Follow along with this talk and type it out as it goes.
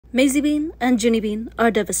Maisie Bean and Junie Bean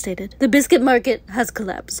are devastated. The biscuit market has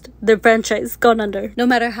collapsed. Their franchise gone under. No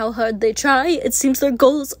matter how hard they try, it seems their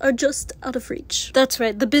goals are just out of reach. That's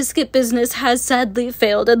right, the biscuit business has sadly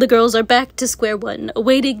failed and the girls are back to square one,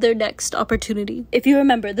 awaiting their next opportunity. If you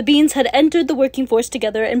remember, the Beans had entered the working force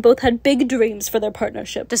together and both had big dreams for their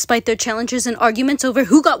partnership. Despite their challenges and arguments over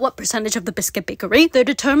who got what percentage of the biscuit bakery, their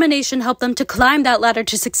determination helped them to climb that ladder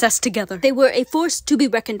to success together. They were a force to be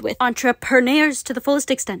reckoned with, entrepreneurs to the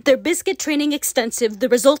fullest extent. Their biscuit training extensive, the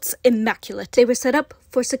results immaculate. They were set up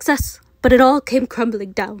for success. But it all came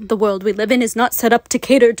crumbling down. The world we live in is not set up to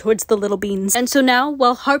cater towards the little beans. And so now,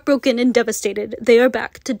 while heartbroken and devastated, they are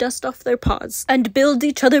back to dust off their paws and build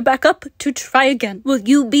each other back up to try again. Will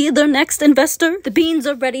you be their next investor? The beans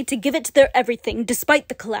are ready to give it their everything despite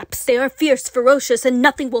the collapse. They are fierce, ferocious, and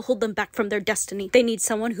nothing will hold them back from their destiny. They need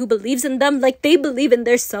someone who believes in them like they believe in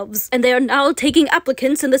themselves. And they are now taking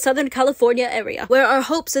applicants in the Southern California area, where our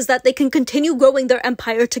hopes is that they can continue growing their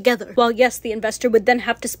empire together. While yes, the investor would then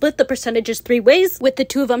have to split the percentage three ways. With the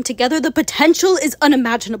two of them together, the potential is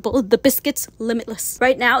unimaginable. The biscuits limitless.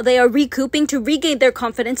 Right now, they are recouping to regain their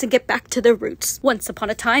confidence and get back to their roots. Once upon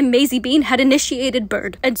a time, Maisie Bean had initiated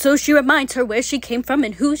Bird, and so she reminds her where she came from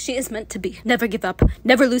and who she is meant to be. Never give up.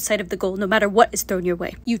 Never lose sight of the goal, no matter what is thrown your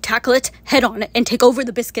way. You tackle it, head on, and take over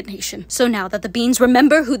the biscuit nation. So now that the Beans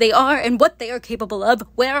remember who they are and what they are capable of,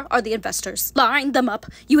 where are the investors? Line them up.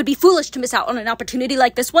 You would be foolish to miss out on an opportunity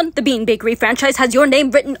like this one. The Bean Bakery franchise has your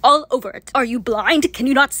name written all over it. Are you blind? Can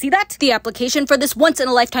you not see that? The application for this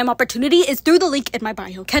once-in-a-lifetime opportunity is through the link in my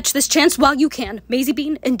bio. Catch this chance while you can. Maisie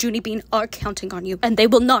Bean and Junie Bean are counting on you, and they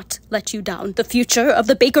will not let you down. The future of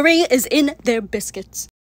the bakery is in their biscuits.